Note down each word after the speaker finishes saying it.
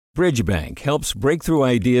Bridgebank helps breakthrough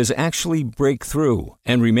ideas actually break through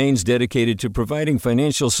and remains dedicated to providing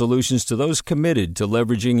financial solutions to those committed to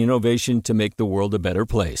leveraging innovation to make the world a better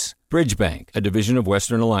place. Bridgebank, a division of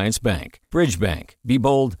Western Alliance Bank. Bridgebank. Be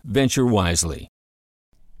bold, venture wisely.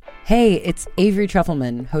 Hey, it's Avery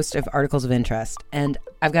Trufelman, host of Articles of Interest, and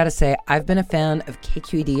I've got to say, I've been a fan of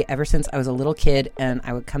KQED ever since I was a little kid, and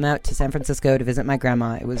I would come out to San Francisco to visit my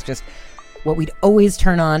grandma. It was just what we'd always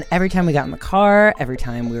turn on every time we got in the car, every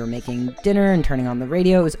time we were making dinner and turning on the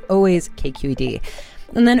radio. It was always KQED.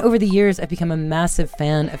 And then over the years, I've become a massive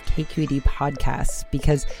fan of KQED podcasts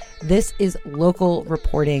because this is local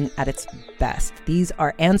reporting at its best. These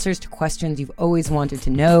are answers to questions you've always wanted to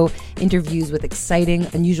know, interviews with exciting,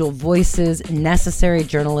 unusual voices, necessary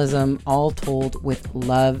journalism, all told with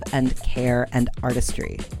love and care and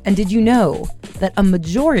artistry. And did you know that a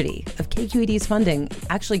majority of KQED's funding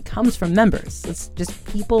actually comes from members? It's just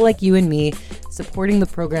people like you and me supporting the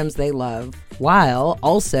programs they love, while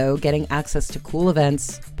also getting access to cool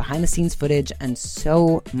events, behind-the-scenes footage, and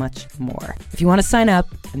so much more. If you want to sign up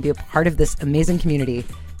and be a part of this amazing community,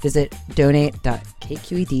 visit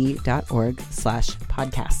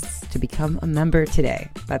donate.kqed.org/podcasts to become a member today.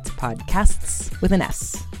 That's podcasts with an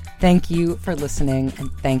S. Thank you for listening, and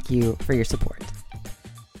thank you for your support.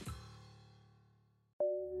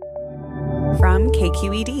 From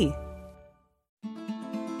KQED.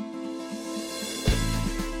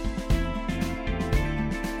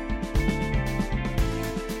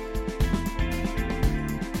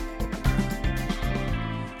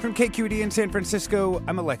 From KQED in San Francisco,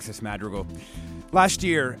 I'm Alexis Madrigal. Last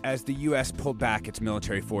year, as the U.S. pulled back its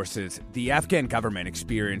military forces, the Afghan government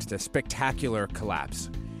experienced a spectacular collapse.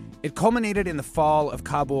 It culminated in the fall of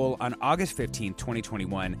Kabul on August 15,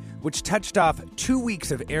 2021, which touched off 2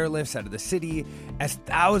 weeks of airlifts out of the city as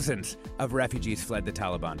thousands of refugees fled the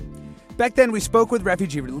Taliban. Back then, we spoke with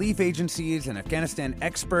refugee relief agencies and Afghanistan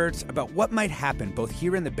experts about what might happen both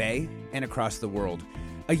here in the Bay and across the world.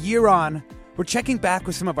 A year on, we're checking back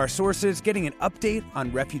with some of our sources, getting an update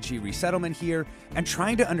on refugee resettlement here, and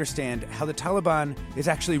trying to understand how the Taliban is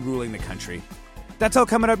actually ruling the country. That's all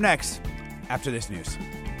coming up next, after this news.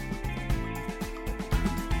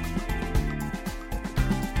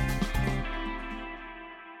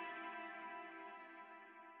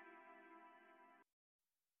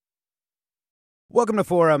 Welcome to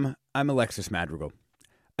Forum. I'm Alexis Madrigal.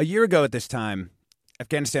 A year ago at this time,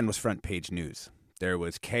 Afghanistan was front page news. There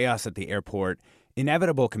was chaos at the airport,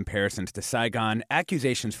 inevitable comparisons to Saigon,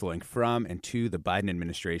 accusations flowing from and to the Biden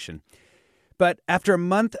administration. But after a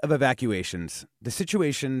month of evacuations, the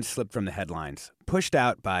situation slipped from the headlines, pushed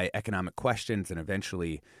out by economic questions and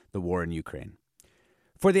eventually the war in Ukraine.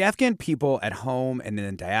 For the Afghan people at home and in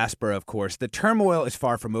the diaspora, of course, the turmoil is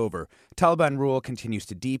far from over. Taliban rule continues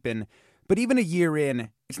to deepen, but even a year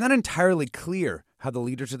in, it's not entirely clear how the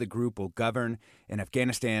leaders of the group will govern an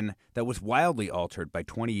Afghanistan that was wildly altered by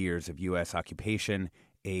 20 years of U.S. occupation,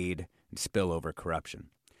 aid, and spillover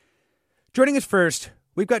corruption. Joining us first,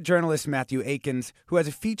 we've got journalist Matthew Akins, who has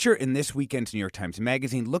a feature in this weekend's New York Times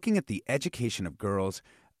Magazine looking at the education of girls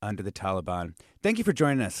under the Taliban. Thank you for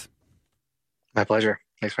joining us. My pleasure.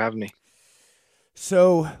 Thanks for having me.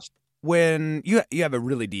 So when you have a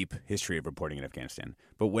really deep history of reporting in Afghanistan,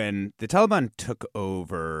 but when the Taliban took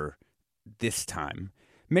over this time,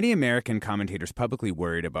 many American commentators publicly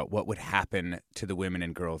worried about what would happen to the women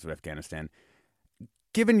and girls of Afghanistan.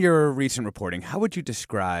 Given your recent reporting, how would you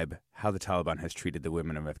describe how the Taliban has treated the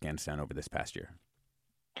women of Afghanistan over this past year?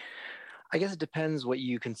 I guess it depends what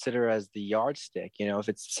you consider as the yardstick. You know, if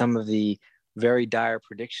it's some of the very dire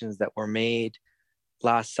predictions that were made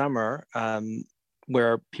last summer,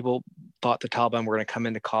 where people thought the Taliban were going to come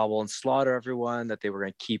into Kabul and slaughter everyone, that they were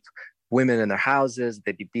going to keep women in their houses,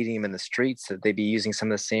 they'd be beating them in the streets, that they'd be using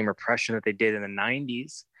some of the same repression that they did in the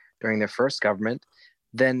 90s during their first government,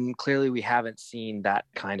 then clearly we haven't seen that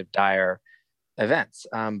kind of dire events.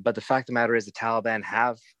 But the fact of the matter is the Taliban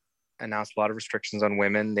have announced a lot of restrictions on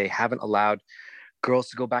women. They haven't allowed girls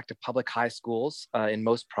to go back to public high schools in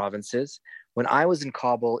most provinces. When I was in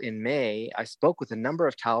Kabul in May, I spoke with a number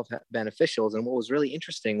of Taliban officials, and what was really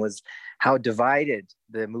interesting was how divided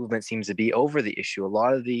the movement seems to be over the issue. A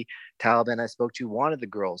lot of the Taliban I spoke to wanted the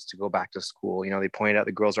girls to go back to school. You know, they pointed out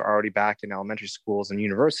the girls are already back in elementary schools and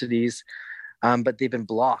universities, but they've been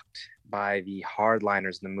blocked by the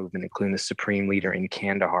hardliners in the movement, including the supreme leader in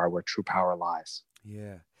Kandahar, where true power lies.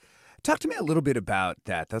 Yeah. Talk to me a little bit about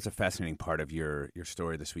that. That's a fascinating part of your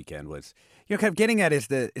story this weekend was, you know, kind of getting at is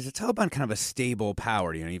the Taliban kind of a stable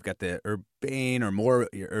power? You know, you've got the urbane or more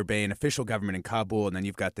urbane official government in Kabul, and then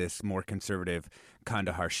you've got this more conservative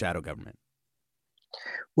Kandahar shadow government.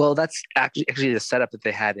 Well, that's actually the setup that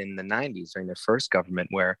they had in the 90s during their first government,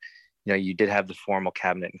 where you did have the formal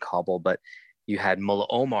cabinet in Kabul, but you had Mullah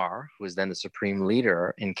Omar, who was then the supreme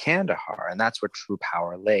leader in Kandahar, and that's where true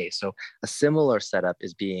power lay. So a similar setup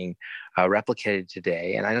is being replicated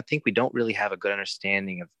today, and I think we don't really have a good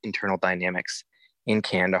understanding of internal dynamics in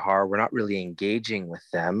Kandahar. We're not really engaging with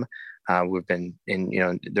them. We've been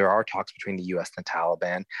there are talks between the U.S. and the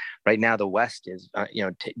Taliban. Right now, the West is,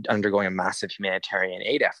 undergoing a massive humanitarian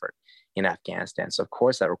aid effort in Afghanistan. So, of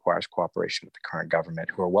course, that requires cooperation with the current government,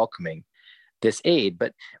 who are welcoming this aid.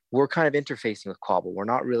 But we're kind of interfacing with Kabul. We're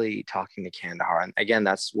not really talking to Kandahar. And again,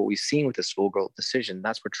 that's what we've seen with the schoolgirl decision.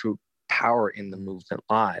 That's where true power in the movement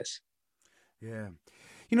lies. Yeah.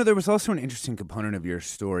 There was also an interesting component of your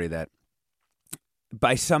story that,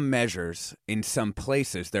 by some measures, in some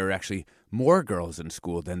places, there are actually more girls in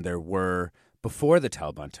school than there were before the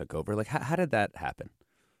Taliban took over. Like, how did that happen?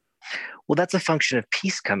 Well, that's a function of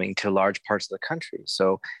peace coming to large parts of the country.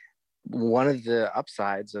 So one of the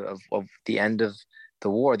upsides of the end of the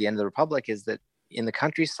war, the end of the republic, is that in the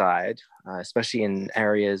countryside, especially in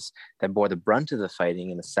areas that bore the brunt of the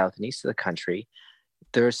fighting in the south and east of the country,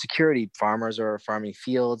 there are security. Farmers are farming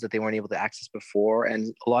fields that they weren't able to access before.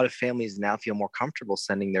 And a lot of families now feel more comfortable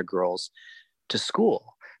sending their girls to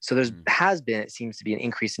school. So it seems to be an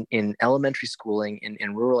increase in elementary schooling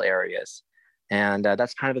in rural areas. And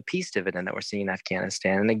that's kind of a peace dividend that we're seeing in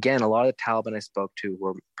Afghanistan. And again, a lot of the Taliban I spoke to, who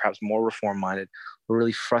were perhaps more reform-minded, were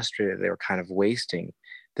really frustrated. They were kind of wasting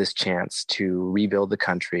this chance to rebuild the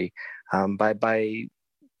country by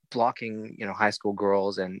blocking, high school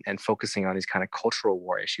girls and focusing on these kind of cultural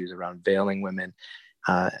war issues around veiling women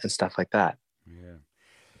and stuff like that. Yeah.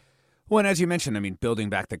 Well, and as you mentioned, building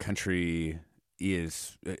back the country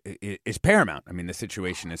is paramount. The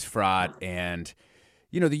situation is fraught, and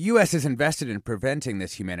the U.S. is invested in preventing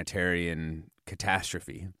this humanitarian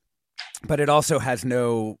catastrophe, but it also has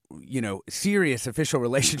no, serious official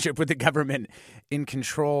relationship with the government in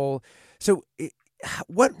control. So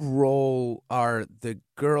what role are the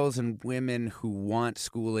girls and women who want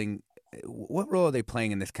schooling, what role are they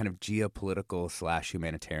playing in this kind of geopolitical /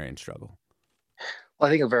 humanitarian struggle?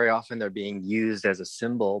 Well, I think very often they're being used as a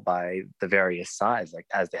symbol by the various sides, like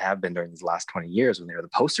as they have been during these last 20 years when they were the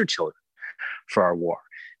poster children for our war.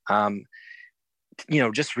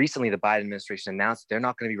 Just recently, the Biden administration announced they're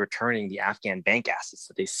not going to be returning the Afghan bank assets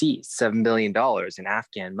that they seized. $7 billion in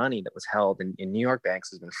Afghan money that was held in New York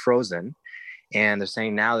banks has been frozen. And they're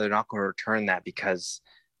saying now they're not going to return that because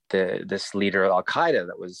this leader of Al-Qaeda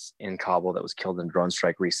that was in Kabul that was killed in a drone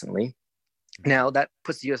strike recently. Now, that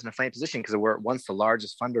puts the U.S. in a funny position because we're once the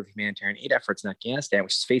largest funder of humanitarian aid efforts in Afghanistan,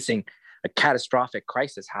 which is facing a catastrophic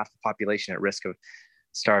crisis, half the population at risk of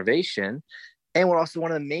starvation. And we're also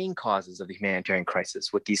one of the main causes of the humanitarian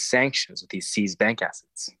crisis with these sanctions, with these seized bank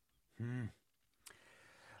assets.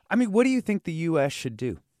 What do you think the U.S. should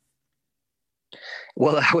do?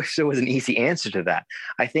 Well, I wish there was an easy answer to that.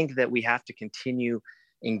 I think that we have to continue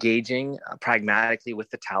engaging pragmatically with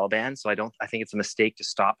the Taliban. So I think it's a mistake to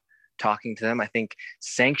stop talking to them. I think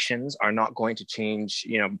sanctions are not going to change,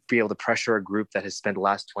 be able to pressure a group that has spent the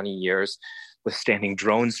last 20 years withstanding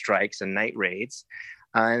drone strikes and night raids.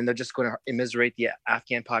 And they're just going to immiserate the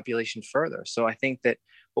Afghan population further. So I think that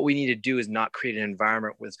what we need to do is not create an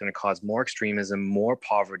environment where it's going to cause more extremism, more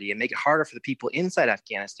poverty, and make it harder for the people inside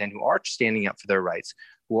Afghanistan who are standing up for their rights,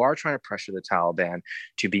 who are trying to pressure the Taliban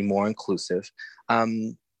to be more inclusive.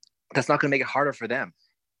 That's not going to make it harder for them.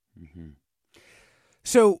 Mm-hmm.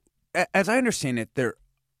 So, as I understand it, there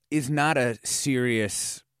is not a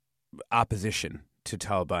serious opposition to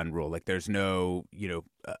Taliban rule. Like, there's no,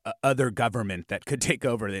 other government that could take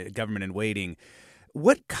over, the government in waiting.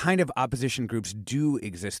 What kind of opposition groups do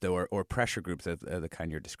exist, though, or pressure groups of the kind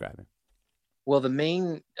you're describing? Well, the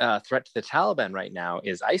main threat to the Taliban right now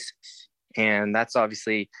is ISIS. And that's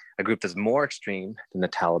obviously a group that's more extreme than the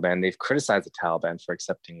Taliban. They've criticized the Taliban for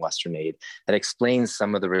accepting Western aid. That explains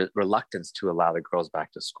some of the reluctance to allow the girls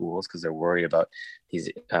back to schools because they're worried about these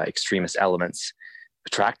extremist elements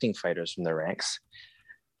attracting fighters from their ranks.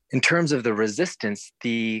 In terms of the resistance,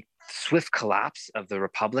 the swift collapse of the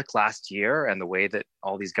republic last year and the way that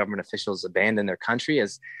all these government officials abandoned their country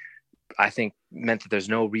has, I think, meant that there's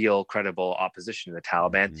no real credible opposition to the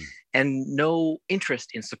Taliban and no interest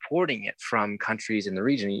in supporting it from countries in the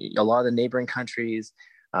region. A lot of the neighboring countries,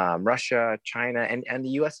 Russia, China, and the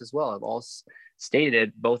US as well, have all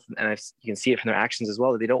stated both, and you can see it from their actions as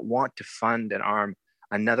well, that they don't want to fund and arm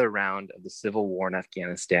another round of the civil war in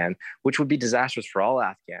Afghanistan, which would be disastrous for all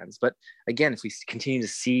Afghans. But again, if we continue to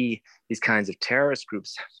see these kinds of terrorist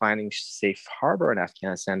groups finding safe harbor in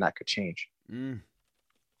Afghanistan, that could change.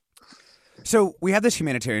 So we have this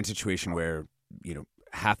humanitarian situation where,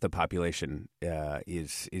 half the population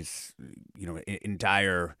is in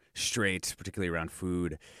dire straits, particularly around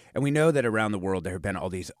food. And we know that around the world there have been all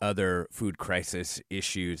these other food crisis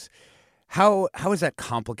issues. How is that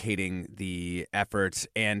complicating the efforts,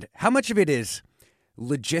 and how much of it is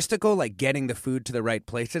logistical, like getting the food to the right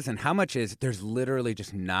places, and how much is there's literally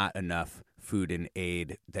just not enough food and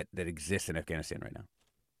aid that exists in Afghanistan right now?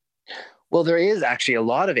 Well, there is actually a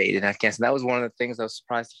lot of aid in Afghanistan. That was one of the things I was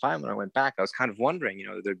surprised to find when I went back. I was kind of wondering,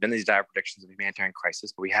 there have been these dire predictions of humanitarian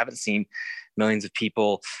crisis, but we haven't seen millions of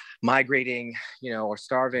people migrating, or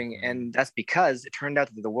starving. And that's because it turned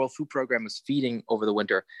out that the World Food Program was feeding over the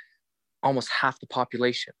winter almost half the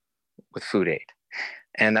population with food aid.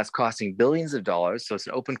 And that's costing billions of dollars. So it's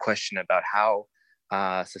an open question about how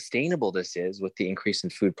sustainable this is with the increase in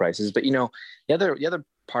food prices. But, the other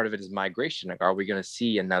part of it is migration. Like, are we going to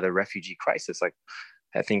see another refugee crisis? Like,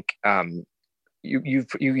 I think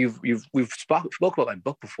we've spoke about my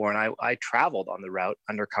book before, and I traveled on the route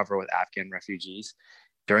undercover with Afghan refugees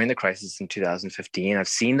during the crisis in 2015. I've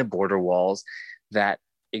seen the border walls that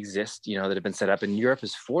exist, that have been set up, and Europe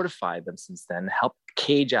has fortified them since then, helped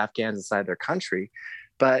cage Afghans inside their country.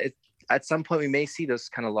 But at some point, we may see those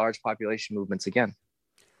kind of large population movements again.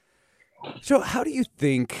 So how do you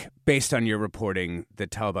think, based on your reporting, the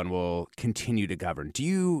Taliban will continue to govern? Do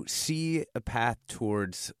you see a path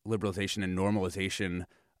towards liberalization and normalization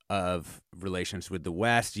of relations with the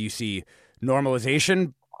West? Do you see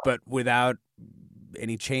normalization, but without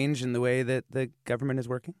any change in the way that the government is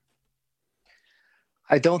working?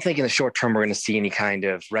 I don't think in the short term we're going to see any kind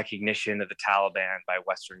of recognition of the Taliban by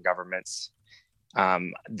Western governments.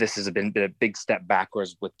 This has been a big step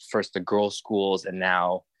backwards with first the girls' schools and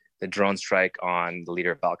now the drone strike on the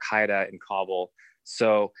leader of Al-Qaeda in Kabul.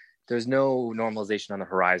 So there's no normalization on the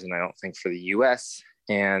horizon, I don't think, for the U.S.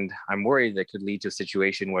 And I'm worried that could lead to a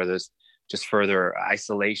situation where there's just further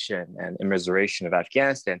isolation and immiseration of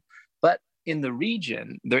Afghanistan. But in the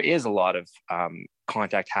region, there is a lot of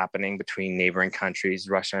contact happening between neighboring countries,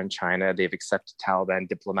 Russia and China. They've accepted Taliban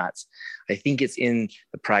diplomats. I think it's in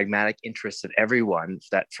the pragmatic interests of everyone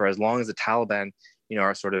that for as long as the Taliban,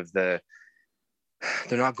 are sort of if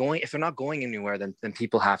they're not going anywhere, then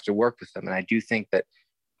people have to work with them. And I do think that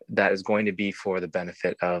is going to be for the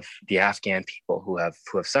benefit of the Afghan people who have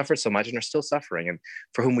suffered so much and are still suffering, and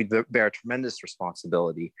for whom we bear a tremendous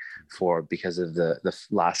responsibility for because of the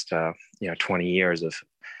last 20 years of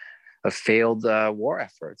failed war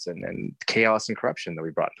efforts and chaos and corruption that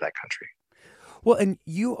we brought into that country. Well, and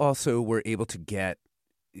you also were able to get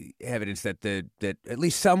evidence that that at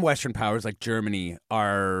least some Western powers like Germany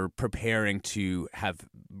are preparing to have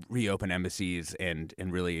reopen embassies and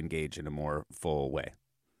really engage in a more full way.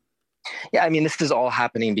 Yeah, I mean, this is all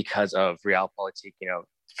happening because of Realpolitik. In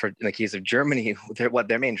the case of Germany, what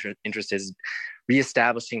their main interest is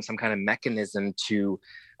reestablishing some kind of mechanism to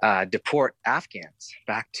deport Afghans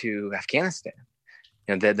back to Afghanistan.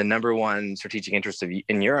 The number one strategic interest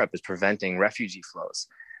in Europe is preventing refugee flows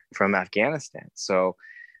from Afghanistan. So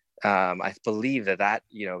I believe that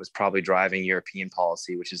is probably driving European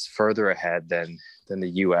policy, which is further ahead than the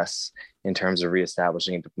U.S. in terms of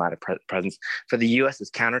reestablishing a diplomatic presence. For the U.S.,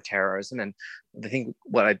 it's counterterrorism, and I think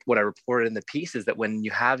what I reported in the piece is that when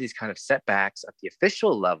you have these kind of setbacks at the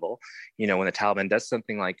official level, when the Taliban does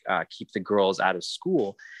something like keep the girls out of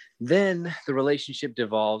school, then the relationship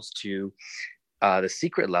devolves to the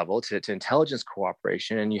secret level, to intelligence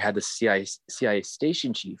cooperation, and you had the CIA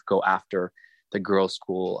station chief go after the girls'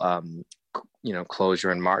 school,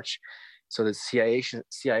 closure in March. So the CIA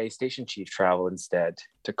station chief traveled instead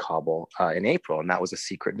to Kabul in April, and that was a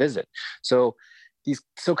secret visit. So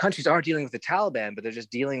countries are dealing with the Taliban, but they're just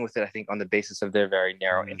dealing with it, I think, on the basis of their very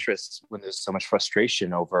narrow interests when there's so much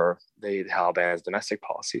frustration over the Taliban's domestic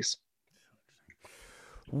policies.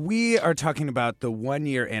 We are talking about the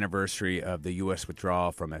 1-year anniversary of the U.S.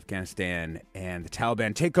 withdrawal from Afghanistan and the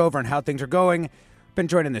Taliban takeover and how things are going. Been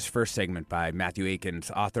joined in this first segment by Matthew Akins,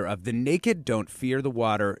 author of The Naked Don't Fear the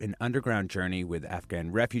Water, an underground journey with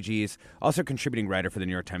Afghan refugees, also contributing writer for the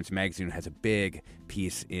New York Times Magazine, who has a big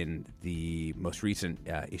piece in the most recent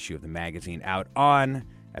issue of the magazine out on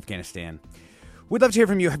Afghanistan. We'd love to hear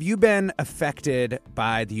from you. Have you been affected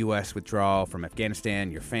by the U.S. withdrawal from Afghanistan,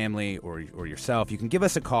 your family, or yourself? You can give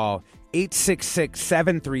us a call,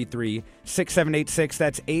 866-733-6786.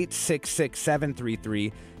 That's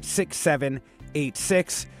 866-733-6786.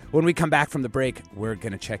 When we come back from the break, we're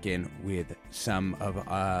going to check in with some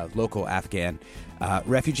of local Afghan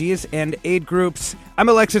refugees and aid groups. I'm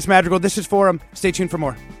Alexis Madrigal. This is Forum. Stay tuned for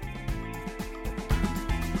more.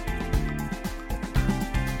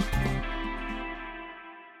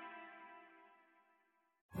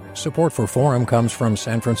 Support for Forum comes from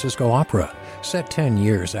San Francisco Opera. Set 10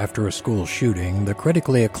 years after a school shooting, the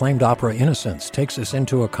critically acclaimed opera Innocence takes us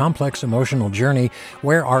into a complex emotional journey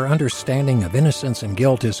where our understanding of innocence and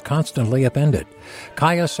guilt is constantly upended.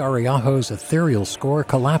 Kaya Sariaho's ethereal score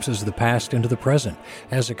collapses the past into the present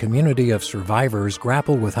as a community of survivors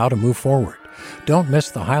grapple with how to move forward. Don't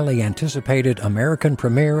miss the highly anticipated American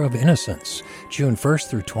premiere of Innocence, June 1st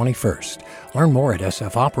through 21st. Learn more at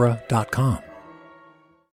sfopera.com.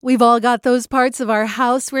 We've all got those parts of our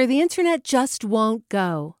house where the internet just won't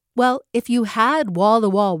go. Well, if you had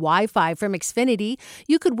wall-to-wall Wi-Fi from Xfinity,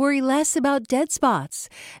 you could worry less about dead spots.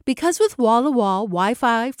 Because with wall-to-wall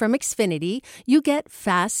Wi-Fi from Xfinity, you get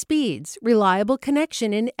fast speeds, reliable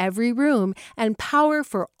connection in every room, and power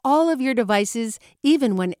for all of your devices,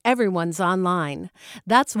 even when everyone's online.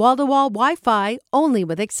 That's wall-to-wall Wi-Fi only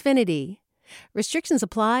with Xfinity. Restrictions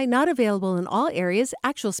apply, not available in all areas.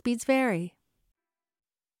 Actual speeds vary.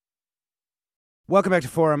 Welcome back to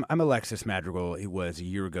Forum. I'm Alexis Madrigal. It was a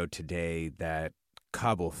year ago today that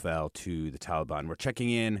Kabul fell to the Taliban. We're checking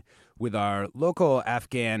in with our local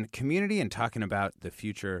Afghan community and talking about the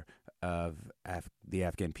future of the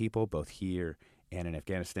Afghan people, both here and in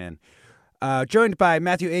Afghanistan. Joined by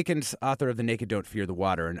Matthew Akins, author of The Naked Don't Fear the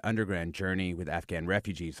Water, an underground journey with Afghan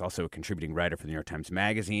refugees, also a contributing writer for the New York Times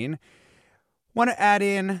Magazine. Want to add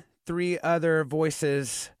in three other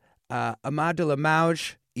voices. Ahmadullah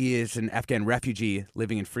Mauj is an Afghan refugee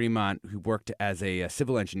living in Fremont who worked as a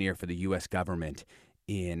civil engineer for the U.S. government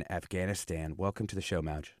in Afghanistan. Welcome to the show,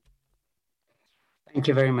 Mauj. Thank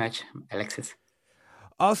you very much, Alexis.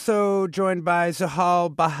 Also joined by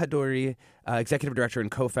Zahal Bahadouri, executive director and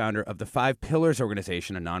co-founder of the Five Pillars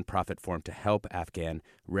Organization, a nonprofit formed to help Afghan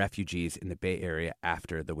refugees in the Bay Area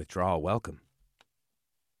after the withdrawal. Welcome.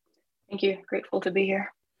 Thank you. Grateful to be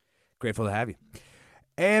here. Grateful to have you.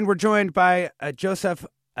 And we're joined by Joseph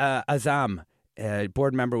Azam, a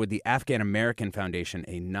board member with the Afghan American Foundation,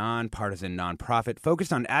 a nonpartisan nonprofit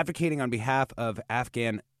focused on advocating on behalf of the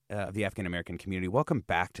Afghan American community. Welcome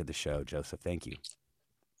back to the show, Joseph. Thank you.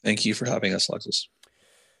 Thank you for having us, Alexis.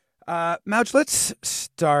 Mauj, let's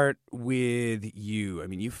start with you. I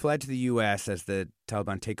mean, you fled to the U.S. as the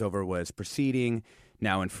Taliban takeover was proceeding,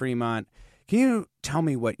 now in Fremont. Can you tell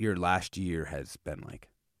me what your last year has been like?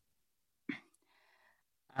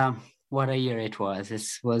 What a year it was.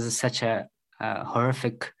 This was such a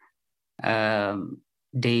horrific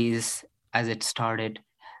days as it started.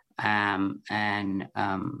 It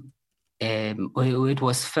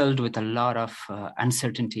was filled with a lot of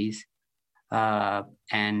uncertainties.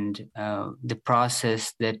 And the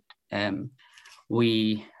process that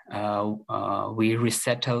we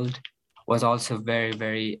resettled was also very,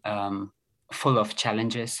 very full of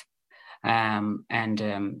challenges. Every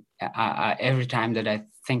time that I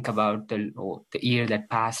think about the year that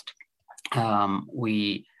passed,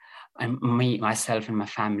 myself and my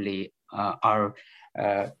family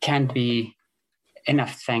can't be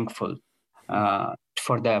enough thankful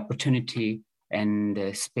for the opportunity and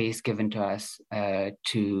the space given to us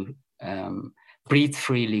to breathe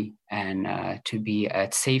freely and to be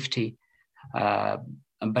at safety.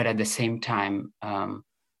 But at the same time,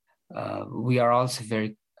 we are also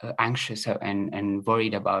very anxious and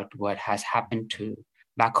worried about what has happened to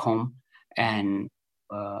back home and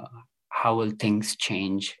how will things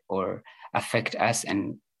change or affect us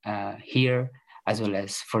and here as well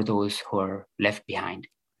as for those who are left behind.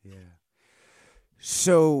 Yeah.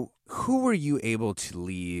 So who were you able to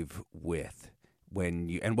leave with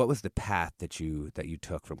and what was the path that you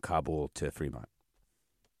took from Kabul to Fremont?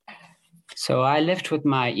 So I left with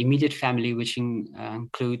my immediate family, which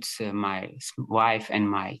includes my wife and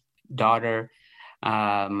my daughter,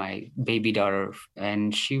 my baby daughter,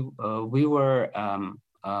 and we were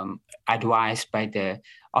advised by the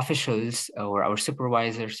officials or our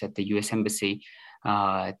supervisors at the U.S. Embassy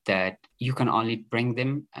that you can only bring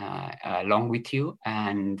them along with you,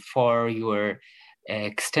 and for your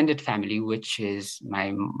extended family, which is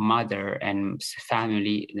my mother and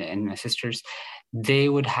family and my sisters, they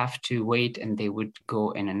would have to wait and they would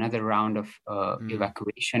go in another round of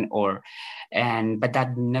evacuation but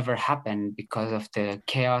that never happened because of the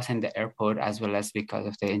chaos in the airport as well as because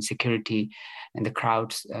of the insecurity and the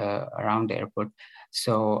crowds around the airport.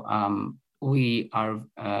 So we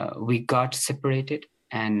got separated,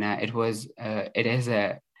 and it is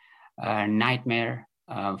a nightmare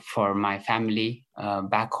for my family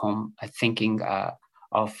back home, thinking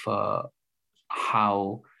of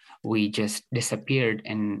how we just disappeared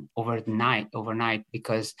overnight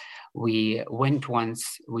because we went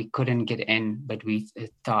once, we couldn't get in, but we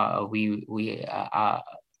thought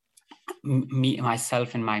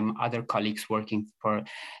myself and my other colleagues working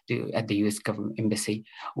at the U.S. government embassy,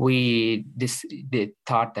 we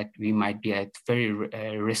thought that we might be at very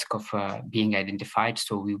risk of being identified.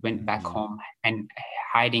 So we went back home and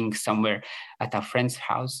hiding somewhere at our friend's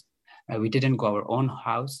house. We didn't go our own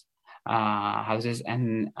houses,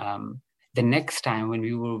 and the next time when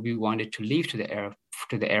we wanted to leave to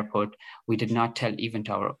the airport, we did not tell even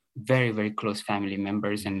to our very, very close family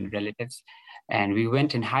members and relatives, and we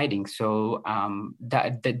went in hiding. So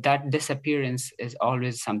that disappearance is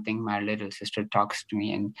always something my little sister talks to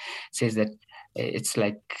me and says that it's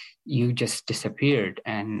like you just disappeared,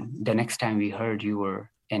 and the next time we heard, you were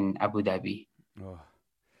in Abu Dhabi. Oh.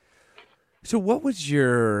 So what was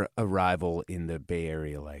your arrival in the Bay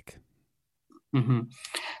Area like? Mm-hmm.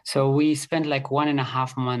 So we spent like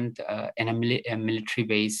 1.5 months in a military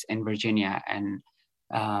base in Virginia, and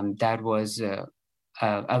that was a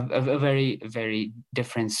very, very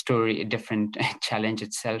different story, a different challenge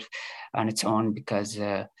itself on its own, because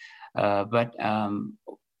my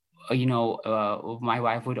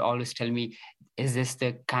wife would always tell me, is this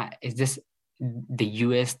the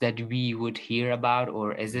US that we would hear about,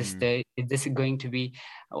 or is this going to be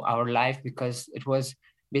our life? Because it was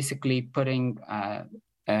basically putting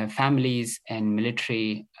families and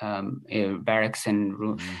military barracks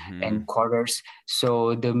and and quarters.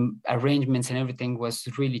 So the arrangements and everything was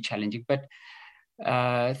really challenging. But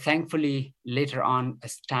thankfully, later on,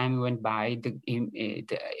 as time went by, the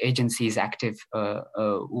agencies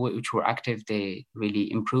which were active, they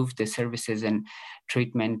really improved the services and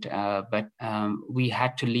treatment. But we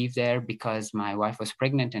had to leave there because my wife was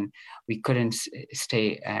pregnant, and we couldn't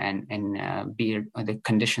stay and be the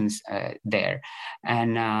conditions there.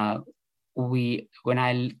 And when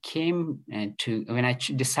I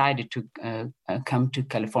decided to come to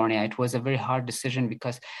California, it was a very hard decision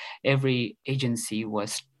because every agency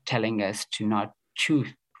was telling us to not choose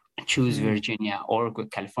Virginia or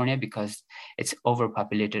California because it's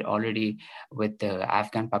overpopulated already with the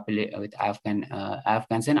Afghans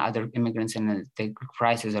and other immigrants, and the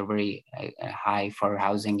prices are very high for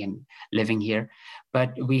housing and living here.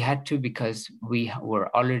 But we had to, because we were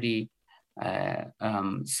already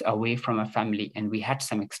away from a family, and we had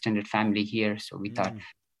some extended family here, so we thought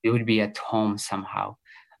we would be at home somehow.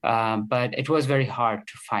 But it was very hard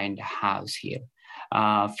to find a house here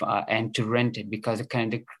and to rent it, because the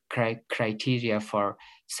kind of criteria for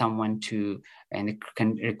someone to, and the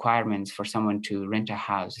requirements for someone to rent a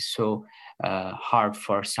house is so hard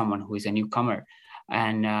for someone who is a newcomer,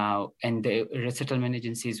 and the resettlement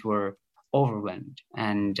agencies were overwhelmed.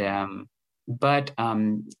 And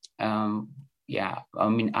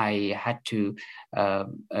I had to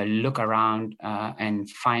look around and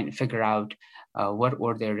figure out what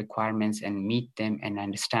were their requirements and meet them and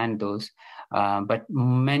understand those. But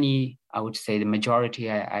many, I would say the majority,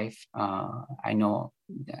 I know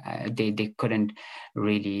they couldn't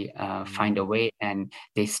really find a way, and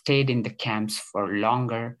they stayed in the camps for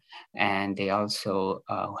longer, and they also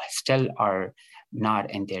still are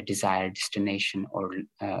not in their desired destination or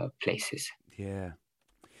places. Yeah.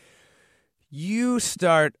 You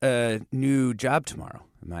start a new job tomorrow.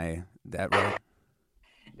 Am that right?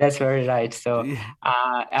 That's very right. So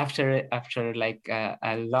after like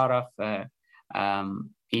a lot of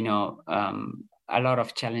a lot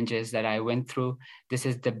of challenges that I went through, this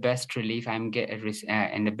is the best relief I'm getting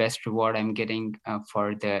and the best reward I'm getting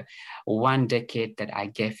for the 1 decade that I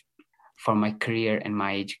gave for my career and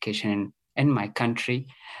my education in my country.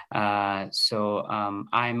 So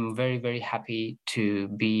I'm very, very happy to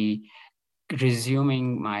be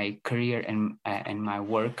resuming my career and my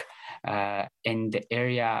work in the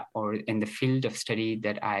area or in the field of study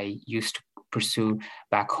that I used to pursue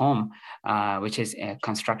back home, which is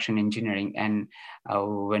construction engineering. And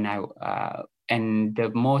and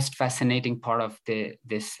the most fascinating part of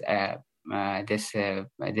this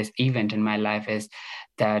event in my life is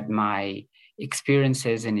that my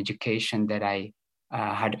experiences in education that I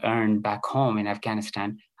had earned back home in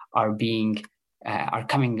Afghanistan are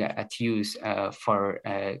coming at use for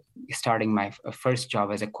starting my first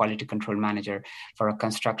job as a quality control manager for a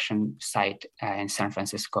construction site in San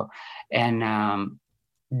Francisco. And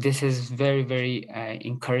this is very, very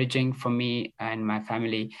encouraging for me and my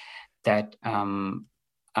family, that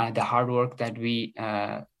the hard work that we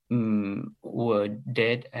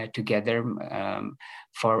did together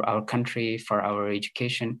for our country, for our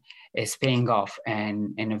education, is paying off,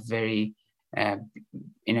 and in a very,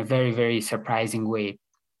 very surprising way.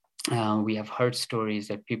 We have heard stories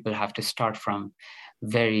that people have to start from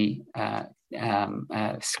very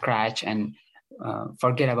scratch and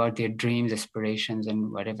forget about their dreams, aspirations,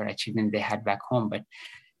 and whatever achievement they had back home. But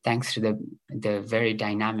thanks to the very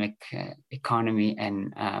dynamic economy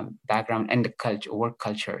and background and the work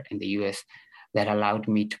culture in the U.S. that allowed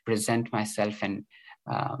me to present myself and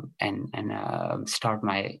start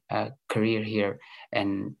my career here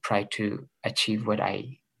and try to achieve what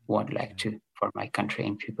I would like to for my country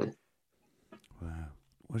and people. Wow,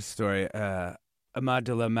 what a story.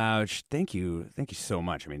 Amadullah Mauj, thank you so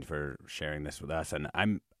much. For sharing this with us.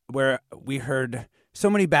 And we heard so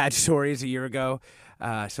many bad stories a year ago,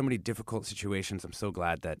 so many difficult situations. I'm so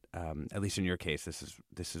glad that, at least in your case,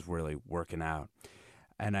 this is really working out.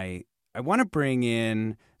 And I want to bring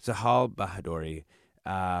in Zahal Bahadouri,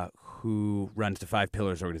 who runs the Five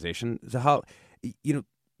Pillars organization. Zahal,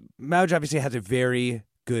 Mauj obviously has a very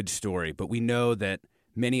good story, but we know that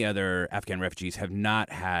many other Afghan refugees have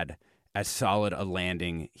not had as solid a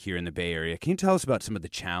landing here in the Bay Area. Can you tell us about some of the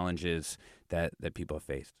challenges that people have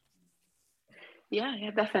faced? Yeah,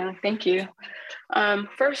 definitely. Thank you.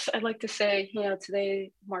 First, I'd like to say,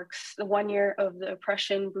 today marks the 1 year of the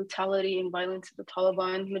oppression, brutality, and violence of the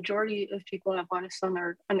Taliban. Majority of people in Afghanistan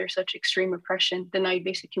are under such extreme oppression, denied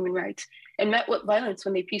basic human rights, and met with violence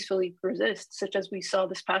when they peacefully resist, such as we saw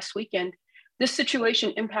this past weekend. This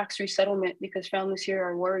situation impacts resettlement because families here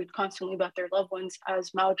are worried constantly about their loved ones,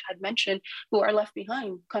 as Mauj had mentioned, who are left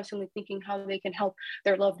behind, constantly thinking how they can help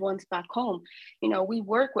their loved ones back home. We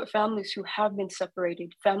work with families who have been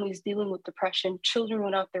separated, families dealing with depression, children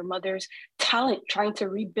without their mothers, talent trying to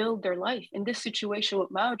rebuild their life. In this situation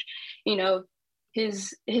with Mauj,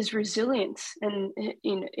 his resilience, and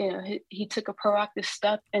he took a proactive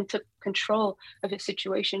step and took control of his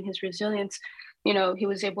situation. His resilience, he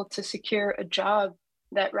was able to secure a job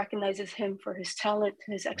that recognizes him for his talent,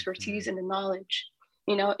 his expertise, and the knowledge.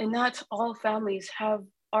 And that's all families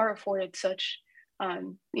are afforded such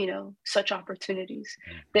opportunities.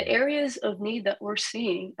 The areas of need that we're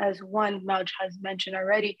seeing, as Mauj has mentioned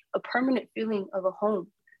already, a permanent feeling of a home,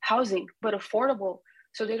 housing, but affordable,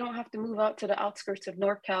 so they don't have to move out to the outskirts of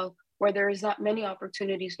NorCal where there is not many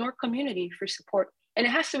opportunities nor community for support. And it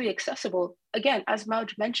has to be accessible. Again, as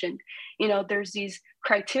Mauj mentioned, there's these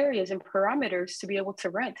criterias and parameters to be able to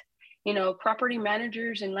rent. Property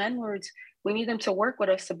managers and landlords, we need them to work with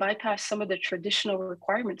us to bypass some of the traditional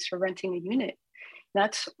requirements for renting a unit.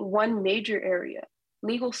 That's one major area.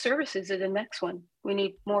 Legal services is the next one. We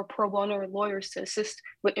need more pro bono lawyers to assist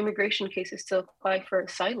with immigration cases to apply for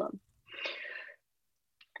asylum.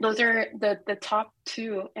 Those are the top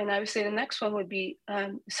two. And I would say the next one would be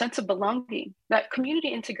sense of belonging, that community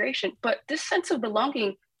integration. But this sense of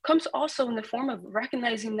belonging comes also in the form of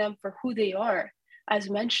recognizing them for who they are, as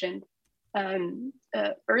mentioned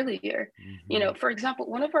earlier. Mm-hmm. For example,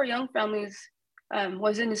 one of our young families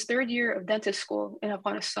was in his third year of dentist school in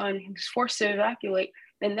Afghanistan. He was forced to evacuate.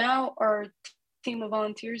 And now our team of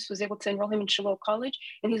volunteers was able to enroll him in Shiloh College,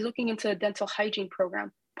 and he's looking into a dental hygiene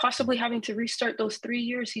program, possibly having to restart those 3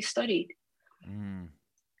 years he studied.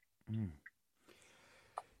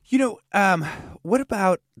 What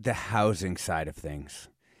about the housing side of things?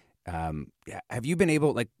 Have you been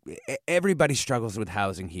able, everybody struggles with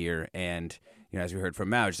housing here, and as we heard from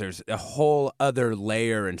Mauj, there's a whole other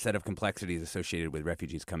layer and set of complexities associated with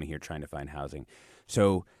refugees coming here trying to find housing.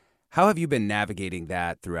 So how have you been navigating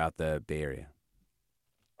that throughout the Bay Area?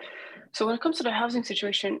 So when it comes to the housing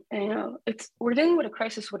situation, we're dealing with a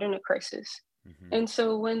crisis within a crisis. Mm-hmm. And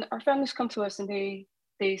so when our families come to us and they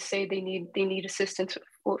say they need assistance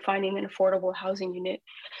with finding an affordable housing unit,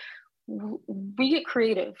 we get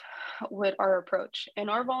creative with our approach. And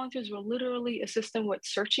our volunteers will literally assist them with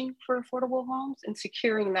searching for affordable homes and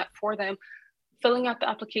securing that for them, filling out the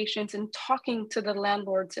applications and talking to the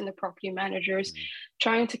landlords and the property managers,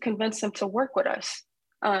 trying to convince them to work with us.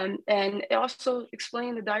 And also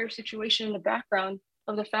explain the dire situation in the background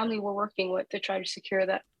of the family we're working with to try to secure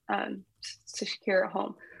that, to secure a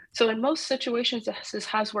home. So in most situations, this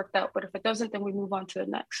has worked out, but if it doesn't, then we move on to the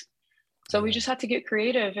next. So we just had to get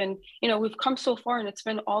creative, and we've come so far, and it's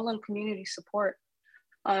been all on community support.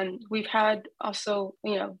 We've had also,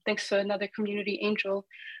 thanks to another community angel,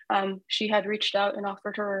 she had reached out and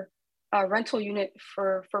offered her a rental unit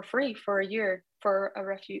for free for a year for a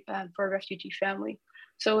refugee family.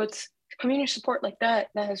 So it's community support like that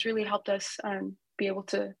has really helped us be able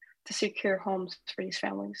to secure homes for these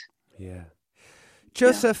families. Yeah.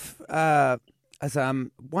 Joseph,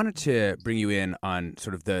 Azam, wanted to bring you in on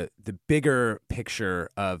sort of the bigger picture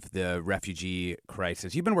of the refugee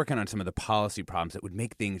crisis. You've been working on some of the policy problems that would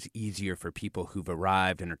make things easier for people who've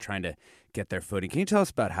arrived and are trying to get their footing. Can you tell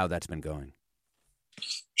us about how that's been going?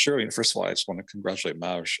 Sure. I mean, first of all, I just want to congratulate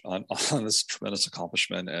Mauj on this tremendous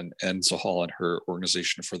accomplishment and Zahal and her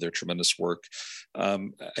organization for their tremendous work. I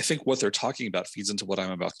think what they're talking about feeds into what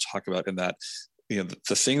I'm about to talk about, in that,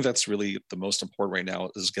 the thing that's really the most important right now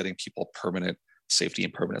is getting people permanent safety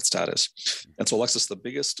and permanent status. And so, Alexis, the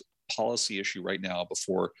biggest policy issue right now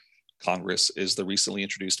before Congress is the recently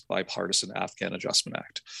introduced bipartisan Afghan Adjustment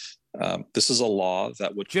Act. This is a law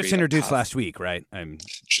that would just introduced last week, right?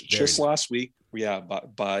 Just last week, yeah,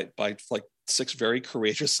 by like 6 very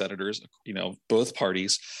courageous senators, both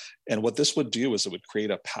parties. And what this would do is it would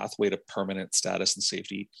create a pathway to permanent status and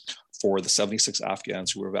safety for the 76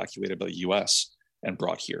 Afghans who were evacuated by the U.S. and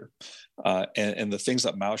brought here. And the things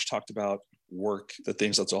that Mauj talked about, work, the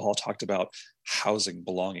things that Zahal talked about, housing,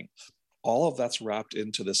 belonging, all of that's wrapped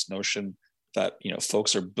into this notion that,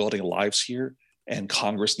 folks are building lives here, and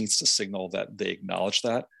Congress needs to signal that they acknowledge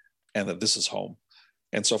that and that this is home.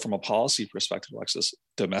 And so from a policy perspective, Alexis,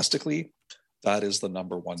 domestically, that is the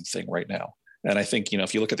number one thing right now. And I think,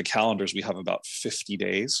 if you look at the calendars, we have about 50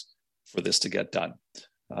 days for this to get done.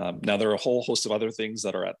 Now, there are a whole host of other things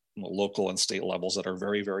that are at local and state levels that are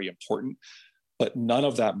very, very important, but none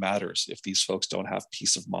of that matters if these folks don't have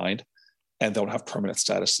peace of mind and don't have permanent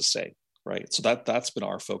status to stay, right? So that's been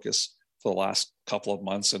our focus for the last couple of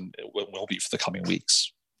months, and it will be for the coming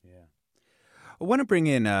weeks. Yeah. I want to bring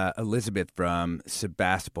in Elizabeth from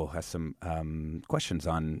Sebastopol, has some questions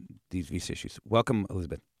on these visa issues. Welcome,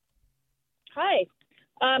 Elizabeth. Hi.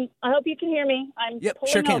 I hope you can hear me. I'm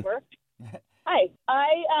pulling sure can. over. Hi.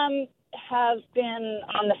 I have been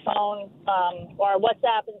on the phone or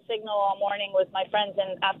WhatsApp and Signal all morning with my friends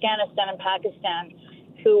in Afghanistan and Pakistan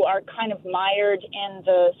who are kind of mired in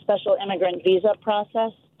the special immigrant visa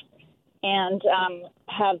process and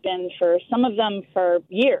have been for some of them for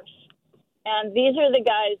years. And these are the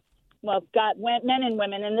guys, men and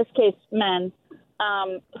women, in this case men,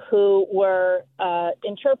 who were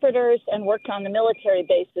interpreters and worked on the military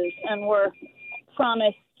bases and were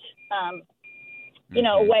promised,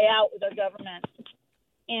 a way out with our government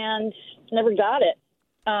and never got it,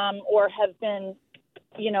 or have been,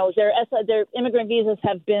 their immigrant visas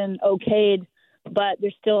have been okayed, but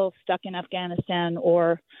they're still stuck in Afghanistan,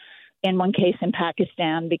 or in one case in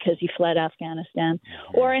Pakistan because he fled Afghanistan.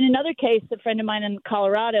 Or in another case, a friend of mine in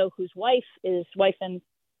Colorado whose wife and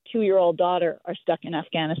 2-year-old daughter are stuck in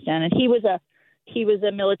Afghanistan. And he was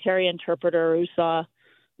a military interpreter who saw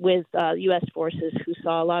with U.S. forces, who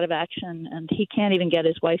saw a lot of action, and he can't even get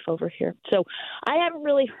his wife over here. So I haven't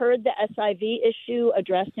really heard the SIV issue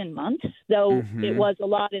addressed in months, though it was a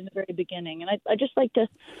lot in the very beginning. And I'd just like to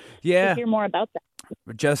hear more about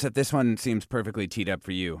that. Joseph, this one seems perfectly teed up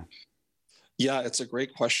for you. Yeah, it's a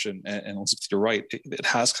great question. And you're right. It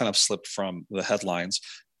has kind of slipped from the headlines,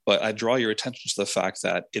 but I draw your attention to the fact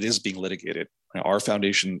that it is being litigated. Our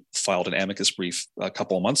foundation filed an amicus brief a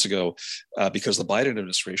couple of months ago because the Biden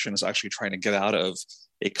administration is actually trying to get out of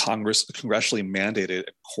a congressionally mandated,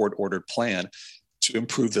 court-ordered plan to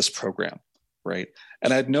improve this program, right?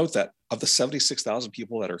 And I'd note that of the 76,000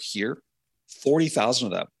 people that are here, 40,000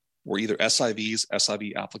 of them were either SIVs,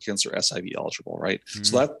 SIV applicants, or SIV eligible, right? Mm-hmm.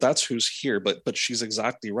 So that's who's here. But she's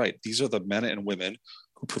exactly right. These are the men and women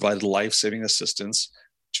who provided life-saving assistance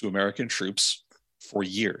to American troops for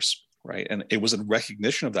years, right? And it was in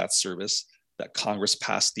recognition of that service that Congress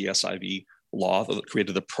passed the SIV law that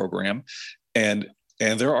created the program. And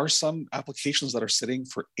there are some applications that are sitting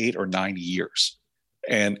for 8 or 9 years.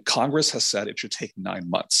 And Congress has said it should take 9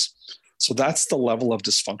 months. So that's the level of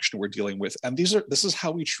dysfunction we're dealing with. And this is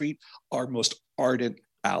how we treat our most ardent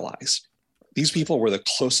allies. These people were the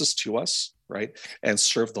closest to us, right? And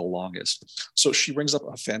served the longest. So she brings up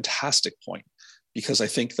a fantastic point, because I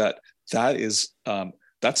think that is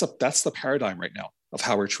that's the paradigm right now of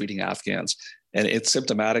how we're treating Afghans. And it's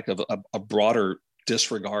symptomatic of a broader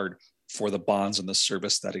disregard for the bonds and the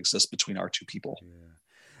service that exists between our two people. Yeah.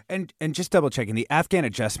 And just double checking, the Afghan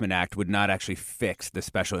Adjustment Act would not actually fix the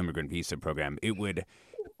special immigrant visa program. It would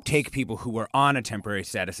take people who were on a temporary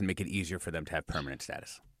status and make it easier for them to have permanent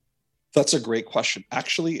status. That's a great question.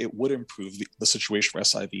 Actually, it would improve the situation for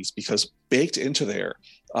SIVs, because baked into there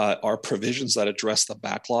are provisions that address the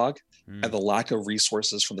backlog and the lack of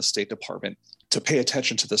resources from the State Department to pay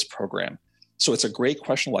attention to this program. So it's a great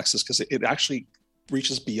question, Alexis, because it actually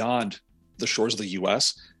reaches beyond the shores of the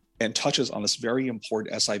U.S. and touches on this very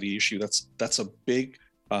important SIV issue. That's a big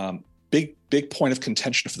point of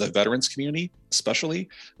contention for the veterans community, especially,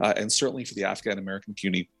 and certainly for the Afghan American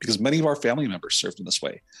community, because many of our family members served in this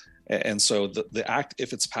way. And so the act,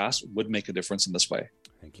 if it's passed, would make a difference in this way.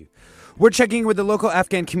 Thank you. We're checking with the local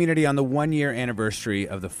Afghan community on the 1-year anniversary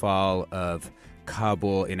of the fall of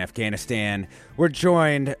Kabul in Afghanistan. We're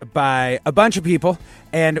joined by a bunch of people,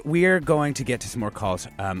 and we're going to get to some more calls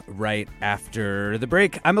right after the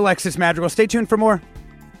break. I'm Alexis Madrigal. Stay tuned for more.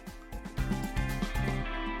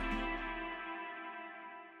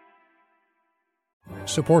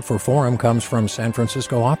 Support for Forum comes from San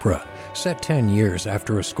Francisco Opera. Set 10 years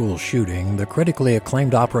after a school shooting, the critically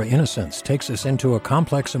acclaimed opera Innocence takes us into a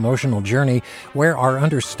complex emotional journey where our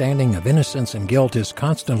understanding of innocence and guilt is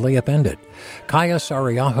constantly upended. Kaya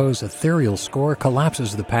Sariaho's ethereal score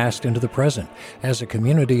collapses the past into the present as a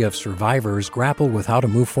community of survivors grapple with how to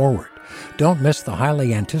move forward. Don't miss the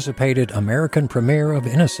highly anticipated American premiere of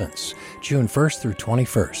Innocence, June 1st through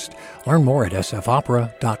 21st. Learn more at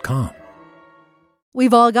sfopera.com.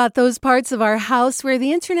 We've all got those parts of our house where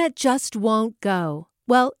the internet just won't go.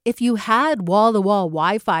 Well, if you had wall-to-wall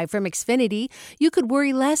Wi-Fi from Xfinity, you could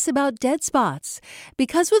worry less about dead spots.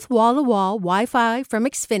 Because with wall-to-wall Wi-Fi from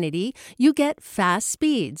Xfinity, you get fast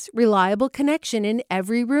speeds, reliable connection in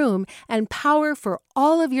every room, and power for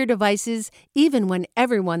all of your devices, even when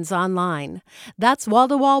everyone's online. That's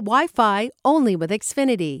wall-to-wall Wi-Fi only with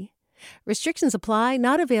Xfinity. Restrictions apply,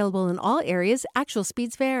 not available in all areas. Actual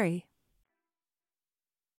speeds vary.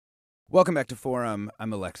 Welcome back to Forum.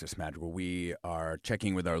 I'm Alexis Madrigal. We are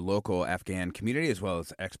checking with our local Afghan community as well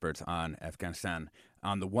as experts on Afghanistan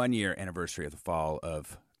on the one-year anniversary of the fall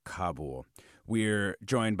of Kabul. We're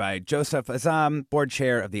joined by Joseph Azam, board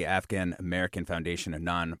chair of the Afghan American Foundation, a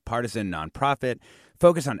nonpartisan nonprofit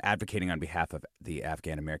focused on advocating on behalf of the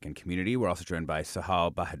Afghan American community. We're also joined by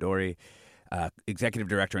Sahal Bahadori, executive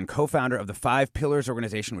director and co-founder of the Five Pillars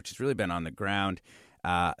organization, which has really been on the ground.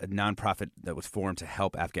 A nonprofit that was formed to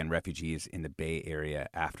help Afghan refugees in the Bay Area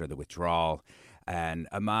after the withdrawal. And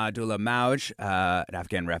Ahmadullah Mauj, an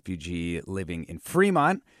Afghan refugee living in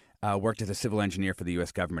Fremont, worked as a civil engineer for the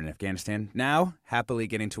U.S. government in Afghanistan, now happily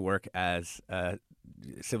getting to work as a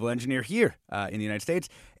civil engineer here in the United States.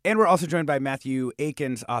 And we're also joined by Matthew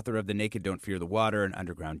Akins, author of The Naked Don't Fear the Water, an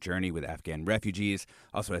underground journey with Afghan refugees,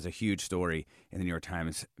 also has a huge story in the New York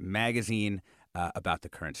Times Magazine about the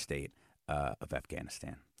current state of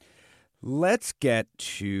Afghanistan. Let's get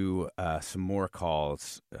to some more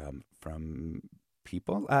calls from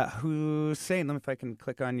people. Hussein, let me if I can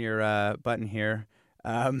click on your button here.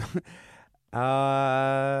 We'll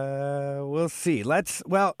see. Let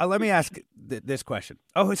me ask this question.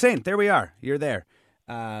 Oh, Hussein, there we are. You're there.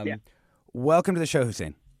 Yeah. Welcome to the show,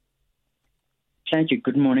 Hussein. Thank you.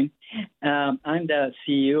 Good morning. I'm the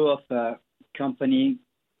CEO of a company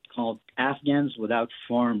called Afghans Without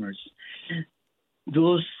Farmers.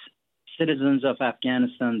 Those citizens of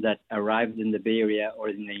Afghanistan that arrived in the Bay Area or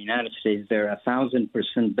in the United States, they're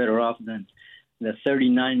 1,000% better off than the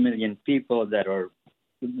 39 million people that were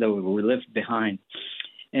left behind.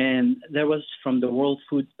 And there was, from the World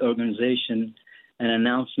Food Organization, an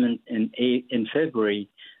announcement in February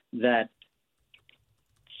that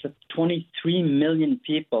 23 million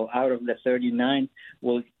people out of the 39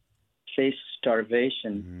 will face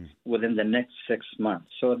starvation within the next 6 months.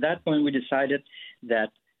 So at that point, we decided that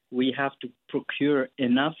we have to procure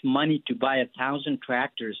enough money to buy 1,000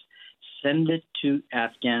 tractors, send it to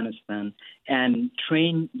Afghanistan, and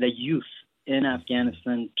train the youth in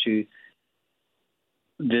Afghanistan to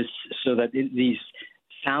this, so that these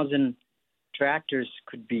 1,000 tractors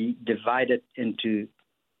could be divided into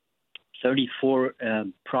 34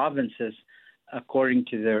 provinces according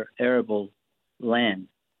to their arable land.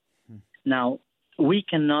 Now, we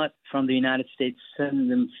cannot, from the United States,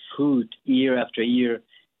 send them food year after year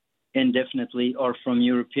indefinitely, or from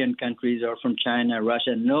European countries or from China,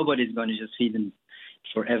 Russia. Nobody's going to just feed them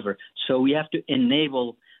forever. So we have to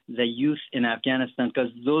enable the youth in Afghanistan,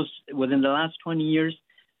 because those, within the last 20 years,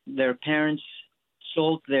 their parents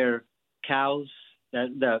sold their cows,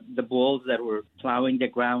 the bulls that were plowing the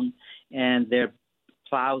ground, and their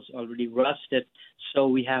plows already rusted. So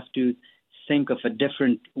we have to think of a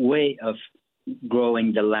different way of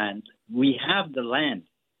growing the land. We have the land,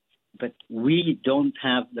 but we don't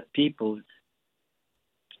have the people,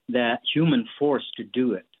 the human force to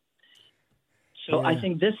do it. So I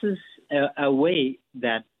think this is a way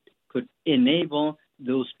that could enable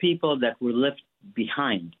those people that were left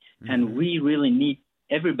behind. And we really need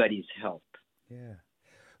everybody's help. Yeah.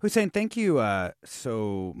 Hussein, thank you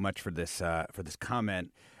so much for this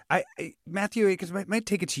comment. Matthew, because I might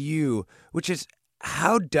take it to you, which is,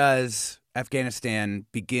 how does Afghanistan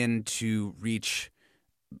begin to reach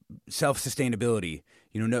self-sustainability?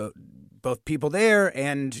 Both people there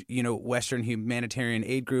and, Western humanitarian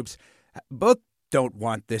aid groups, both don't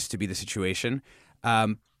want this to be the situation.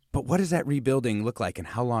 But what does that rebuilding look like, and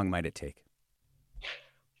how long might it take?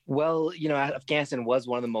 Well, Afghanistan was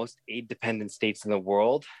one of the most aid-dependent states in the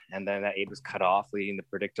world, and then that aid was cut off, leading to the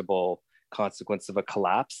predictable consequence of a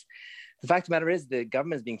collapse. The fact of the matter is the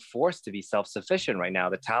government is being forced to be self-sufficient right now.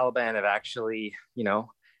 The Taliban have actually,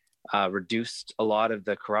 reduced a lot of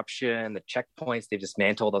the corruption, the checkpoints they've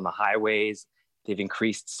dismantled on the highways. They've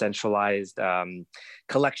increased centralized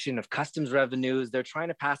collection of customs revenues. They're trying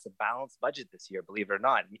to pass a balanced budget this year, believe it or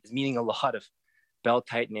not. It's meaning a lot of belt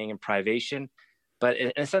tightening and privation. But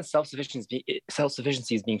in a sense,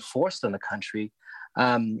 self-sufficiency is being forced on the country.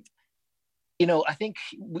 I think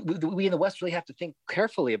we in the West really have to think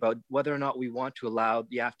carefully about whether or not we want to allow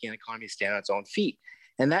the Afghan economy to stand on its own feet.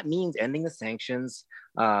 And that means ending the sanctions,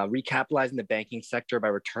 recapitalizing the banking sector by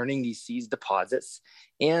returning these seized deposits,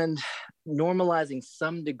 and normalizing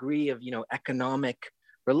some degree of, economic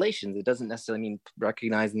relations. It doesn't necessarily mean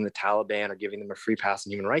recognizing the Taliban or giving them a free pass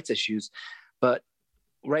on human rights issues. But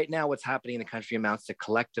right now, what's happening in the country amounts to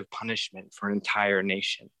collective punishment for an entire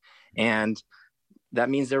nation. And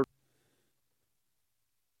that means they're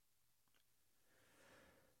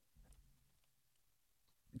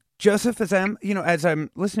Joseph, as I'm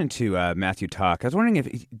listening to Matthew talk, I was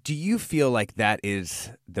wondering do you feel like that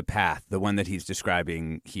is the path, the one that he's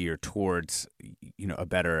describing here towards, a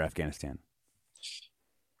better Afghanistan?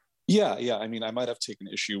 Yeah. I mean, I might have taken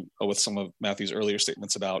issue with some of Matthew's earlier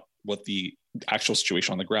statements about what the actual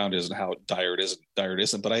situation on the ground is and how dire it isn't.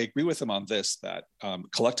 But I agree with him on this, that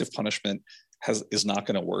collective punishment is not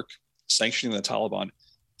going to work. Sanctioning the Taliban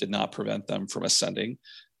did not prevent them from ascending.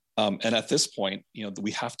 And at this point,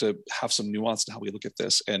 we have to have some nuance in how we look at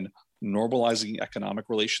this, and normalizing economic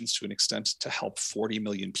relations to an extent to help 40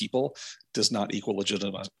 million people does not equal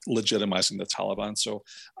legitimizing the Taliban. So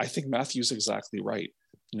I think Matthew's exactly right.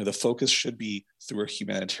 The focus should be through a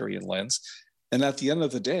humanitarian lens. And at the end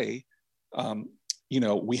of the day,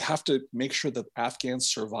 we have to make sure that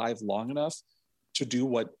Afghans survive long enough to do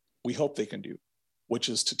what we hope they can do, which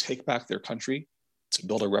is to take back their country, to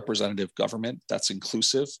build a representative government that's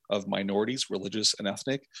inclusive of minorities, religious and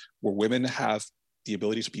ethnic, where women have the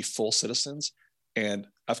ability to be full citizens. And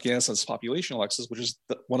Afghanistan's population, Alexis, which is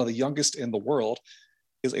one of the youngest in the world,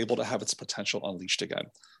 is able to have its potential unleashed again.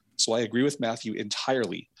 So I agree with Matthew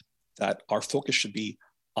entirely that our focus should be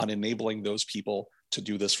on enabling those people to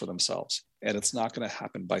do this for themselves. And it's not going to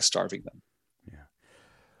happen by starving them. Yeah.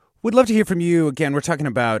 We'd love to hear from you. Again, we're talking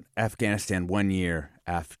about Afghanistan 1 year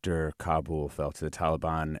after Kabul fell to the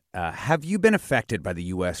Taliban. Have you been affected by the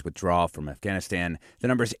U.S. withdrawal from Afghanistan? The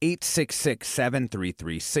number is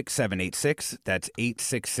 866-733-6786. That's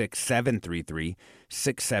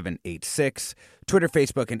 866-733-6786. Twitter,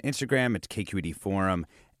 Facebook, and Instagram, it's KQED Forum.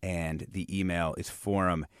 And the email is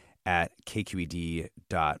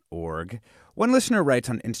forum@kqed.org. One listener writes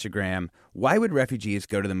on Instagram, why would refugees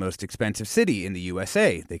go to the most expensive city in the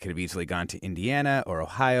USA? They could have easily gone to Indiana or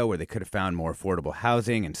Ohio, where they could have found more affordable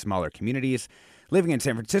housing and smaller communities. Living in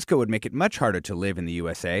San Francisco would make it much harder to live in the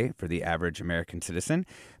USA for the average American citizen.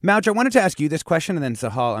 Mauj, I wanted to ask you this question, and then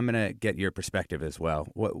Sahal, I'm going to get your perspective as well.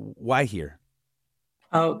 Why here?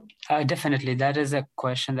 Oh, definitely. That is a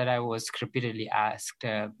question that I was repeatedly asked,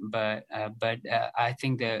 but I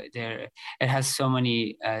think that it has so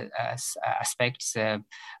many aspects.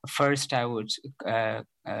 First, I would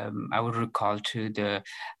recall to the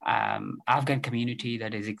Afghan community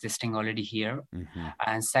that is existing already here,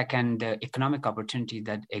 and second, the economic opportunity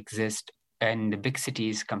that exists in the big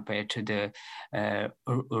cities compared to the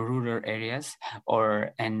rural areas,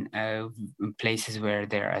 or in places where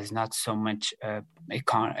there is not so much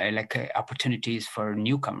opportunities for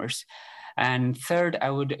newcomers. And third, I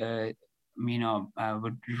would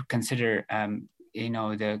consider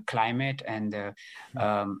the climate and the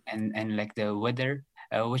the weather,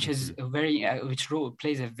 which is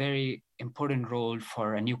plays a very important role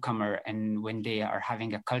for a newcomer, and when they are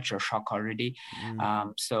having a culture shock already.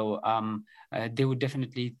 They would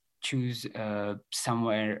definitely choose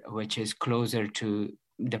somewhere which is closer to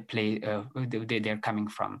the place they're coming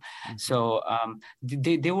from. So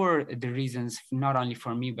they were the reasons, not only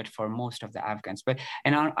for me but for most of the Afghans. But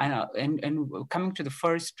and coming to the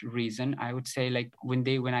first reason, I would say,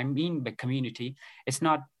 when I mean the community, it's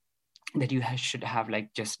not that you should have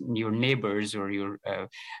just your neighbors or your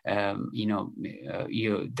the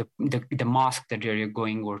mosque that you're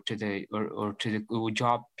going, or to the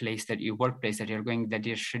job place, that your workplace that you're going, that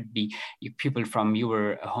there should be people from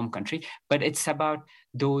your home country. But it's about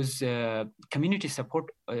those community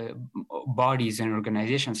support bodies and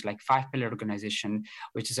organizations, like Five Pillar Organization,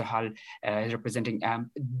 which is a whole representing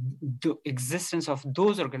the existence of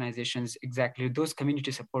those organizations. Exactly, those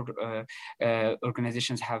community support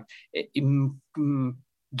organizations have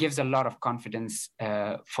gives a lot of confidence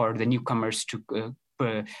for the newcomers to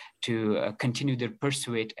continue their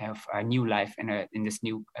pursuit of a new life in this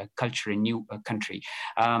new culture and new country.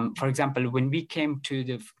 For example, when we came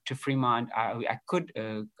to Fremont, I could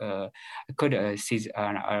seize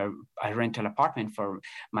a rental apartment for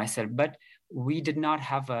myself, but we did not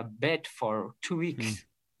have a bed for 2 weeks.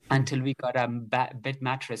 Until we got a bed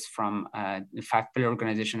mattress from the Five Pillar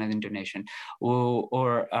Organization as a donation,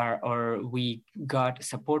 or we got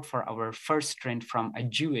support for our first rent from a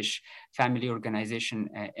Jewish family organization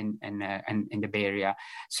in the Bay Area.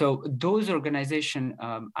 So those organizations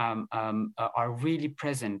are really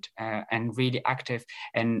present and really active,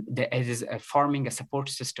 and it is forming a support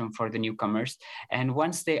system for the newcomers. And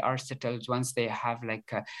once they are settled, once they have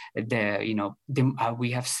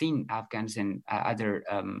we have seen Afghans and other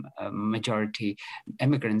majority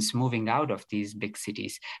immigrants moving out of these big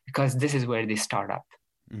cities because this is where they start up.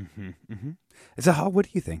 Zahal, what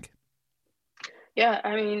do you think? Yeah,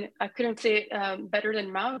 I mean, I couldn't say it better than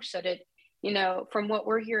Mauj said it. From what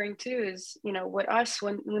we're hearing too is,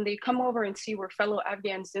 when they come over and see we're fellow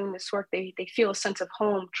Afghans doing this work, they feel a sense of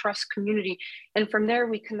home, trust, community. And from there,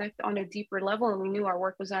 we connect on a deeper level, and we knew our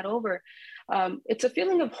work was not over. It's a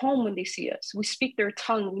feeling of home when they see us. We speak their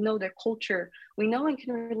tongue, we know their culture, we know and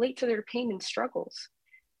can relate to their pain and struggles.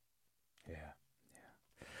 Yeah.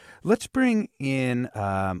 Let's bring in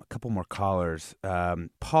a couple more callers.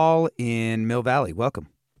 Paul in Mill Valley, welcome.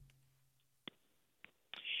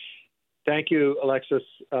 Thank you, Alexis.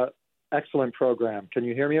 Excellent program. Can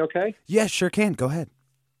you hear me okay? Yes, sure can. Go ahead.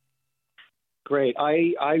 Great.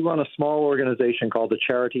 I run a small organization called the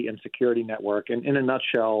Charity and Security Network. And in a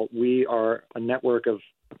nutshell, we are a network of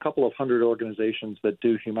a couple of hundred organizations that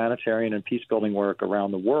do humanitarian and peace-building work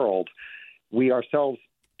around the world. We ourselves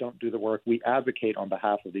don't do the work. We advocate on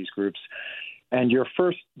behalf of these groups. And your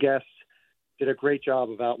first guest did a great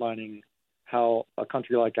job of outlining how a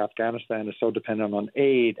country like Afghanistan is so dependent on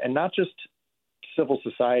aid, and not just civil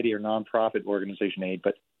society or nonprofit organization aid,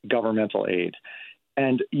 but governmental aid.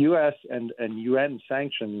 And U.S. and UN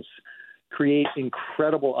sanctions create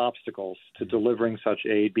incredible obstacles to delivering such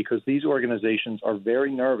aid because these organizations are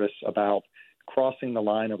very nervous about crossing the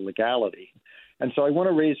line of legality. And so I want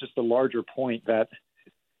to raise just a larger point that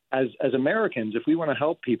as Americans, if we want to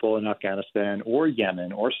help people in Afghanistan or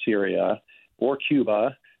Yemen or Syria or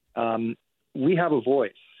Cuba, we have a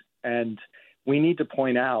voice. And we need to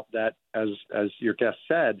point out that, as your guest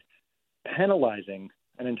said, penalizing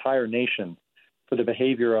an entire nation for the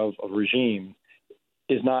behavior of a regime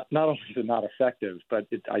is not only not effective, but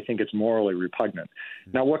I think it's morally repugnant.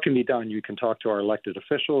 Now, what can be done? You can talk to our elected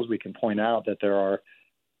officials. We can point out that there are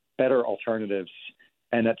better alternatives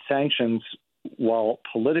and that sanctions, while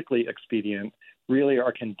politically expedient, really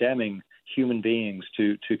are condemning human beings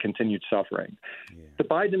to continued suffering. Yeah. The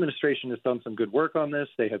Biden administration has done some good work on this.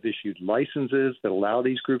 They have issued licenses that allow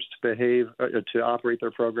these groups to operate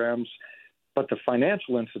their programs. But the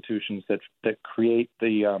financial institutions that create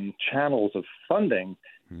the channels of funding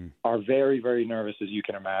are very, very nervous, as you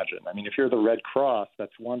can imagine. I mean, if you're the Red Cross,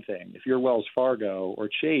 that's one thing. If you're Wells Fargo or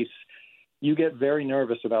Chase, you get very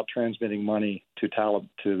nervous about transmitting money not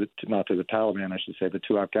to the Taliban, I should say, but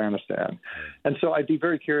to Afghanistan. And so I'd be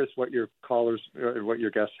very curious what your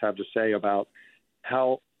guests have to say about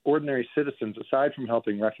how ordinary citizens, aside from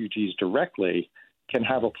helping refugees directly, can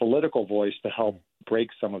have a political voice to help break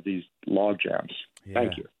some of these log jams. Yeah.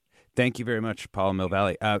 Thank you. Thank you very much, Paul Mill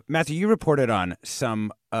Valley. Matthew, you reported on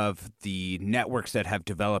some of the networks that have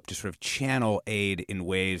developed to sort of channel aid in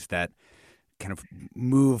ways that kind of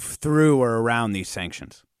move through or around these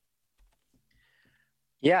sanctions.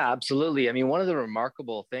 Yeah, absolutely. I mean, one of the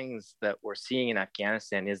remarkable things that we're seeing in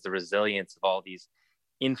Afghanistan is the resilience of all these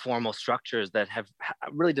informal structures that have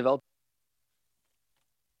really developed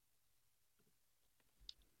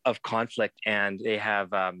of conflict. And they have,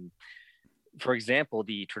 for example,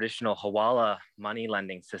 the traditional Hawala money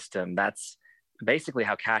lending system. That's basically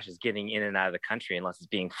how cash is getting in and out of the country unless it's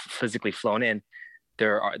being physically flown in.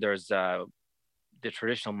 There's the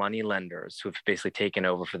traditional money lenders who have basically taken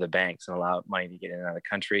over for the banks and allow money to get in and out of the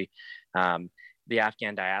country. The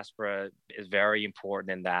Afghan diaspora is very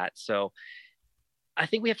important in that. So I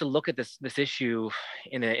think we have to look at this issue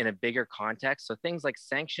in a bigger context. So things like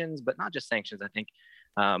sanctions, but not just sanctions. I think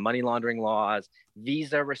money laundering laws,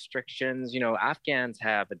 visa restrictions. Afghans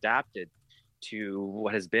have adapted to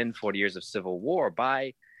what has been 40 years of civil war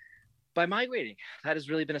by migrating. That has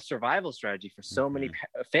really been a survival strategy for so many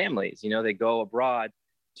families. They go abroad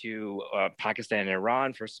to Pakistan and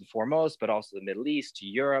Iran first and foremost, but also the Middle East, to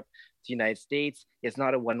Europe, to the United States. It's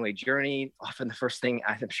not a one-way journey. Often the first thing,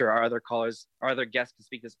 I'm sure our other guests can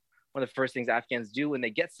speak to this, one of the first things Afghans do when they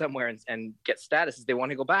get somewhere and get status is they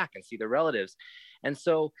want to go back and see their relatives. And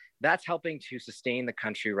so that's helping to sustain the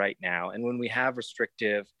country right now. And when we have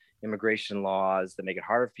restrictive immigration laws that make it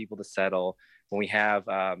harder for people to settle, when we have,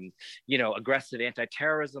 aggressive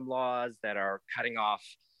anti-terrorism laws that are cutting off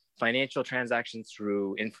financial transactions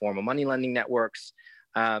through informal money lending networks,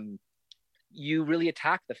 you really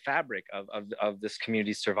attack the fabric of this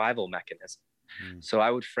community's survival mechanism. So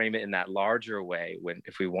I would frame it in that larger way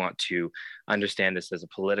if we want to understand this as a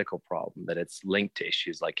political problem, that it's linked to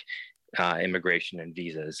issues like immigration and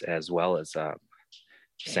visas, as well as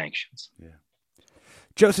sanctions. Yeah.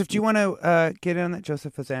 Joseph, do you want to get in on that?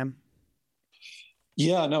 Joseph Fazam?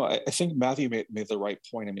 Yeah, no, I think Matthew made the right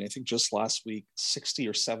point. I mean, I think just last week, 60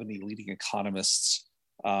 or 70 leading economists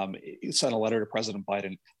sent a letter to President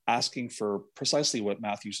Biden asking for precisely what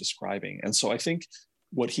Matthew's describing. And so I think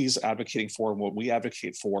what he's advocating for and what we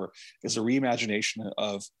advocate for is a reimagination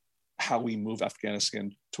of how we move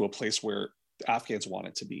Afghanistan to a place where the Afghans want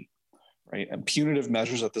it to be, right? And punitive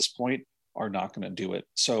measures at this point are not going to do it.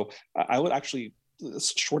 So I would actually,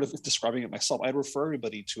 short of describing it myself, I'd refer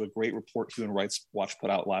everybody to a great report Human Rights Watch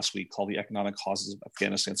put out last week called The Economic Causes of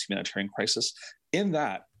Afghanistan's Humanitarian Crisis. In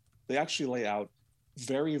that, they actually lay out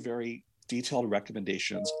very, very detailed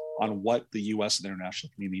recommendations on what the U.S. and the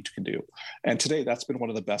international community can do. And today, that's been one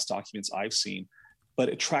of the best documents I've seen, but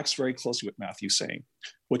it tracks very closely what Matthew's saying,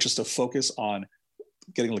 which is to focus on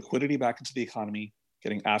getting liquidity back into the economy,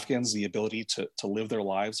 getting Afghans the ability to live their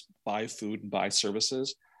lives, buy food and buy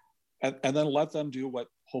services, and then let them do what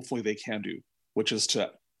hopefully they can do, which is to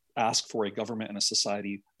ask for a government and a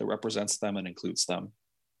society that represents them and includes them.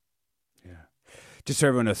 Yeah. Just so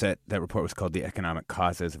everyone knows, that report was called The Economic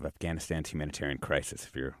Causes of Afghanistan's Humanitarian Crisis,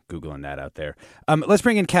 if you're Googling that out there. Let's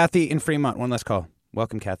bring in Kathy in Fremont. One last call.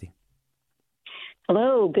 Welcome, Kathy.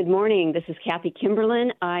 Hello, good morning. This is Kathy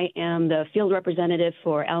Kimberlin. I am the field representative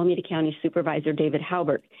for Alameda County Supervisor David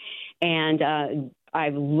Halbert. And I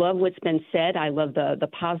love what's been said. I love the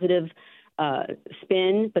positive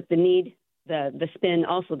spin, but the spin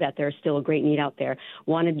also that there's still a great need out there.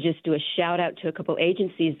 Wanted to just do a shout out to a couple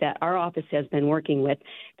agencies that our office has been working with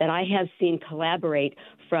that I have seen collaborate,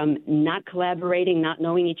 from not collaborating, not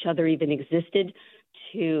knowing each other even existed,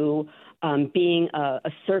 to being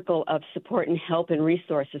a circle of support and help and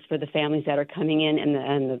resources for the families that are coming in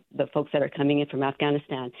and the folks that are coming in from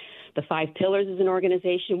Afghanistan. The Five Pillars is an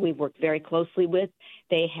organization we've worked very closely with.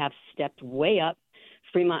 They have stepped way up.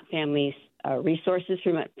 Fremont Family Resources,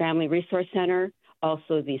 Fremont Family Resource Center,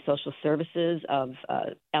 also the Social Services of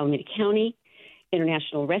Alameda County,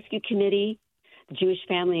 International Rescue Committee, Jewish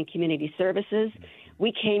Family and Community Services.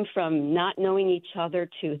 We came from not knowing each other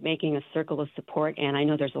to making a circle of support, and I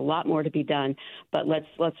know there's a lot more to be done, but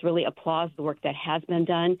let's really applaud the work that has been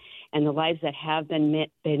done and the lives that have been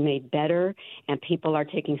made better, and people are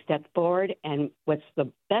taking steps forward. And what's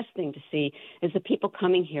the best thing to see is the people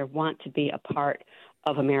coming here want to be a part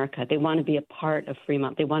of America. They want to be a part of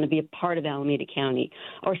Fremont. They want to be a part of Alameda County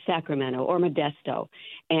or Sacramento or Modesto,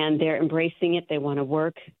 and they're embracing it. They want to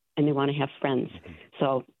work, and they want to have friends.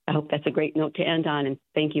 So I hope that's a great note to end on, and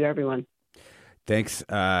thank you, everyone. Thanks,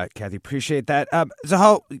 Kathy. Appreciate that.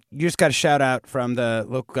 Zahal, you just got a shout out from the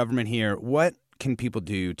local government here. What can people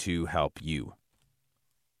do to help you?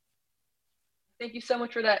 Thank you so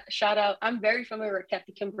much for that shout out. I'm very familiar with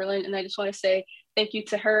Kathy Kimberlin, and I just want to say thank you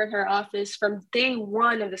to her and her office. From day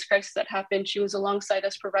one of this crisis that happened, she was alongside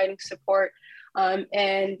us providing support. And,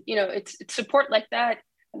 it's support like that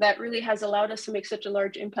really has allowed us to make such a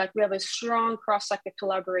large impact. We have a strong cross-sector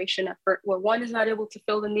collaboration effort where one is not able to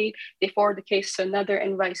fill the need, they forward the case to another,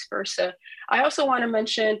 and vice versa. I also want to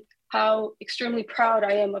mention how extremely proud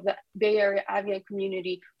I am of the Bay Area Afghan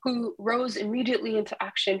community, who rose immediately into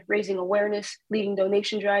action, raising awareness, leading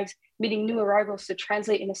donation drives, meeting new arrivals to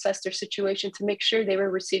translate and assess their situation to make sure they were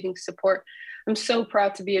receiving support. I'm so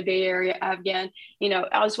proud to be a Bay Area Afghan,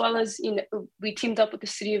 as well as, we teamed up with the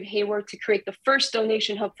city of Hayward to create the first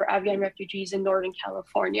donation hub for Afghan refugees in Northern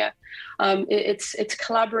California. It's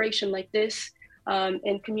collaboration like this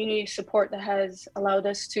and community support that has allowed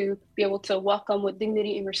us to be able to welcome with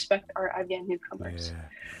dignity and respect our Afghan newcomers.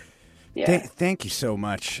 Yeah. Thank you so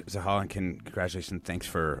much, Zahal, and congratulations. Thanks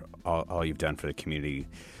for all you've done for the community.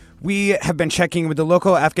 We have been checking with the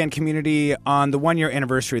local Afghan community on the one-year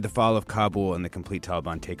anniversary of the fall of Kabul and the complete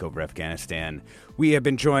Taliban takeover of Afghanistan. We have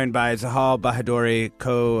been joined by Zahal Bahadouri,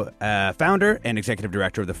 co-founder and executive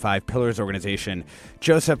director of the Five Pillars organization,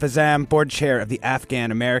 Joseph Fazam, board chair of the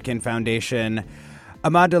Afghan American Foundation,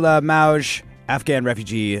 Amadullah Mauj, Afghan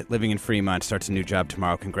refugee living in Fremont, starts a new job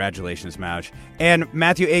tomorrow. Congratulations, Mauj. And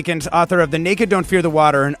Matthew Akins, author of The Naked Don't Fear the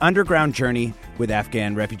Water, an underground journey with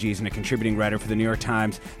Afghan refugees and a contributing writer for the New York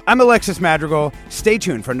Times. I'm Alexis Madrigal. Stay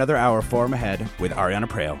tuned for another hour of Forum Ahead with Ariana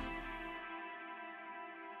Prale.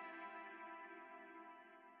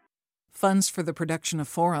 Funds for the production of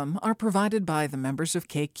Forum are provided by the members of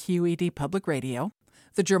KQED Public Radio,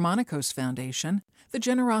 the Germanicos Foundation, the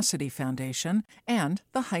Generosity Foundation, and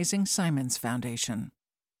the Heising-Simons Foundation.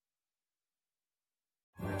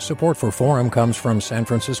 Support for Forum comes from San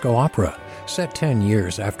Francisco Opera. Set 10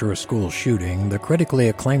 years after a school shooting, the critically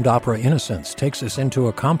acclaimed opera Innocence takes us into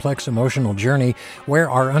a complex emotional journey where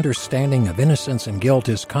our understanding of innocence and guilt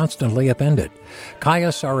is constantly upended. Kaya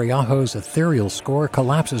Sariaho's ethereal score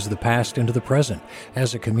collapses the past into the present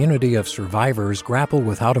as a community of survivors grapple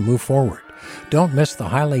with how to move forward. Don't miss the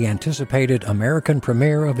highly anticipated American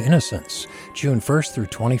premiere of Innocence, June 1st through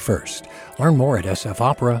 21st. Learn more at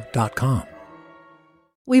sfopera.com.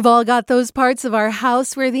 We've all got those parts of our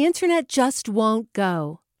house where the internet just won't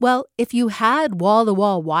go. Well, if you had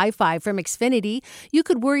wall-to-wall Wi-Fi from Xfinity, you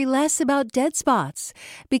could worry less about dead spots.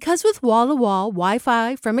 Because with wall-to-wall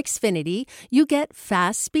Wi-Fi from Xfinity, you get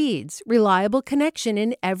fast speeds, reliable connection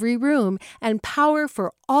in every room, and power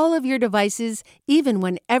for all of your devices, even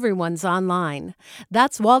when everyone's online.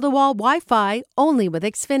 That's wall-to-wall Wi-Fi only with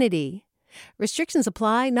Xfinity. Restrictions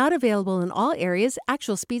apply, not available in all areas.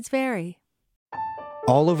 Actual speeds vary.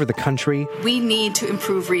 All over the country, we need to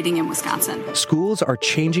improve reading in Wisconsin. Schools are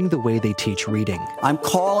changing the way they teach reading. I'm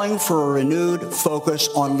calling for a renewed focus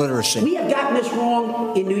on literacy. We have gotten this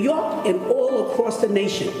wrong in New York and all across the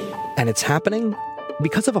nation. And it's happening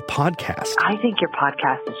because of a podcast. I think your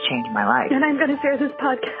podcast has changed my life. And I'm going to share this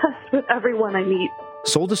podcast with everyone I meet.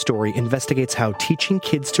 Sold a Story investigates how teaching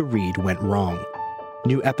kids to read went wrong.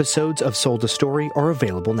 New episodes of Sold a Story are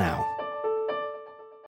available now.